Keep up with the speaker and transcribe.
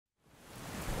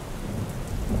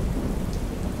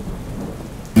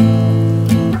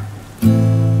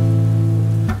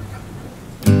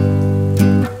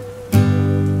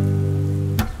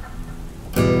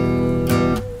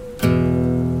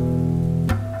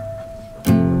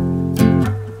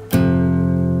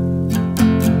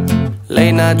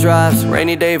Late night drives,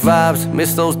 rainy day vibes,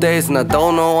 miss those days and I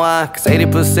don't know why. Cause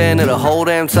 80% of the whole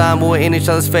damn time we're in each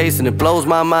other's face, and it blows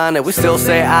my mind that we still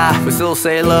say I, we still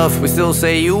say love, we still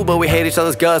say you, but we hate each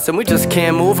other's guts and we just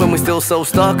can't move, and we still so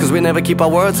stuck cause we never keep our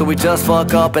word, so we just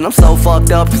fuck up. And I'm so fucked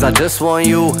up cause I just want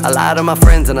you. I lie to my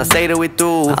friends and I say that we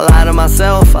through. I lie to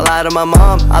myself, I lie to my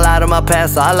mom, I lie to my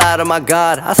past, I lie to my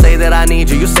God. I say that I need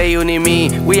you, you say you need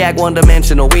me. We act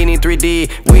one-dimensional, we need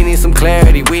 3D. We need some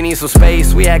clarity, we need some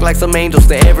space. We act like some angels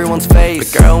to everyone's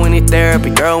face. But girl, we need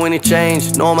therapy, girl, we need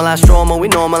change. Normalize trauma, we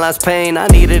normalize pain. I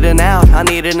needed an out, I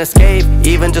needed an escape,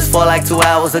 even just for like 2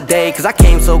 hours a day. Cause I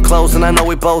came so close and I know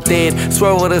we both did.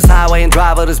 Swerve with this highway and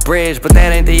drive with this bridge, but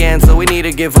that ain't the end, so we need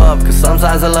to give up. Cause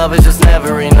sometimes the love is just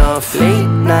never enough. Late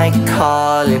night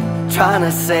calling, trying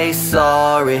to say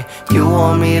sorry. You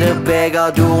want me to beg,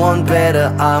 I'll do one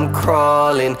better. I'm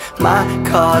crawling, my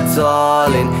cards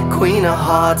all in. Queen of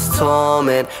Hearts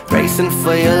torment, racing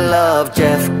for your love,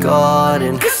 Jeff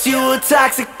Gordon. Cause you a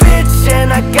toxic bitch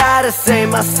and I gotta say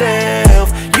myself,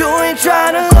 you ain't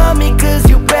tryna love me cause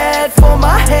you bad for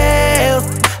my health.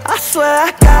 I swear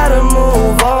I gotta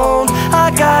move on,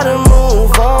 I gotta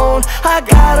move on, I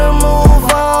gotta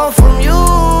move on from you.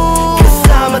 Cause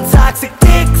I'm a toxic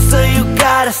dick, so you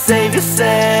gotta save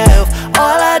yourself.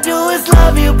 All I do is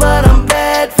love you, but I'm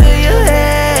bad for your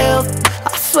health.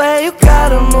 I swear you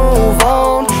gotta move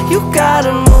on, you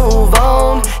gotta move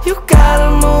on, you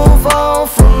gotta move on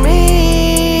from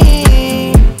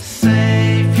me.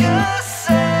 Save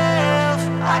yourself,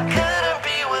 I couldn't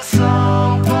be with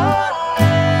someone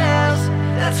else.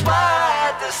 That's why I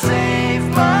had to save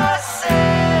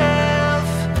myself.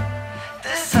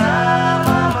 This time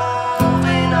I'm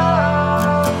moving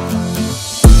on.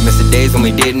 Miss the days when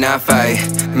we did not fight,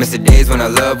 miss the days when our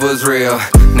love was real.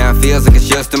 Now it feels like it's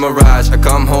just a mirage. I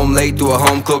come home late to a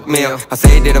home-cooked meal. I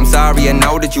say that I'm sorry, I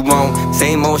know that you won't.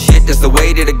 Same old shit, that's the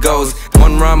way that it goes.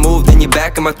 One wrong move, then you're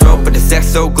back in my throat. But the sex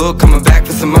so good, coming back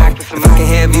for some more. If I can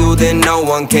have you, then no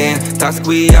one can. Toxic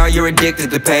we are, you're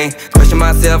addicted to pain. Question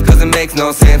myself, cause it makes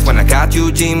no sense when I got you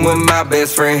Eugene with my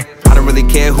best friend. I don't really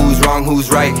care who's wrong, who's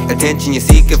right. Attention you're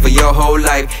seeking for your whole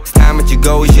life. It's time that you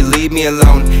go, you should leave me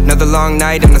alone. Another long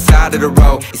night on the side of the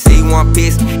road. You say you want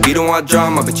peace, you don't want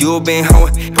drama, but you been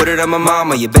hoeing. Put it on my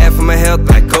mama, you're bad for my health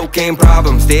like cocaine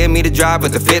problems. Stay me to drive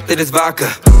with the fifth of this vodka.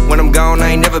 When I'm gone, I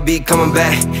ain't never be coming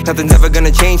back. Nothing's ever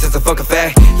gonna change, that's a fucking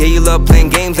fact. Yeah, you love playing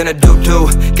games and I do too.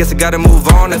 Guess I gotta move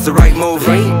on, that's the right move.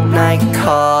 Late night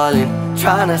calling,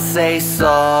 trying to say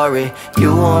sorry.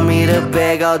 You want me to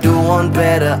beg, I'll do one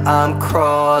better. I'm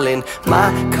crawling,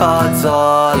 my cards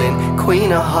all in.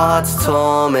 Queen of Hearts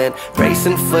torment,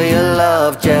 racing for your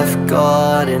love, Jeff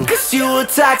Gordon. Cause you a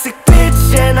toxic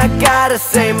bitch and I gotta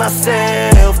say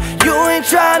myself, you ain't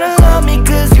tryna love me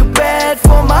cause you bad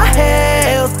for my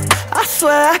health. I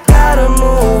swear I gotta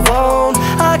move on,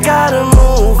 I gotta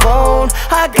move on,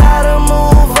 I gotta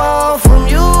move on from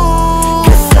you.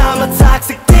 Cause I'm a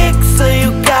toxic dick, so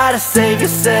you gotta save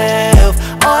yourself.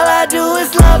 All I do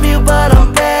is love you, but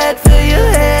I'm bad for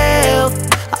your health.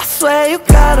 I swear you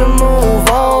gotta move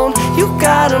on, you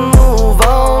gotta move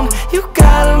on, you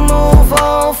gotta move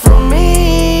on from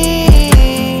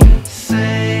me.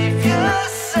 Save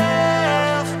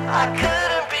yourself, I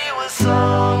couldn't be with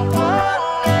someone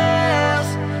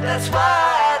else. That's why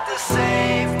I had to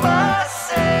save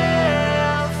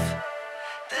myself.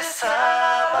 This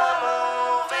time I'm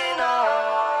moving on.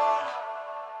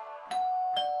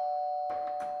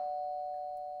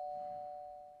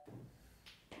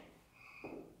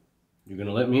 You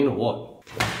gonna let me in or what?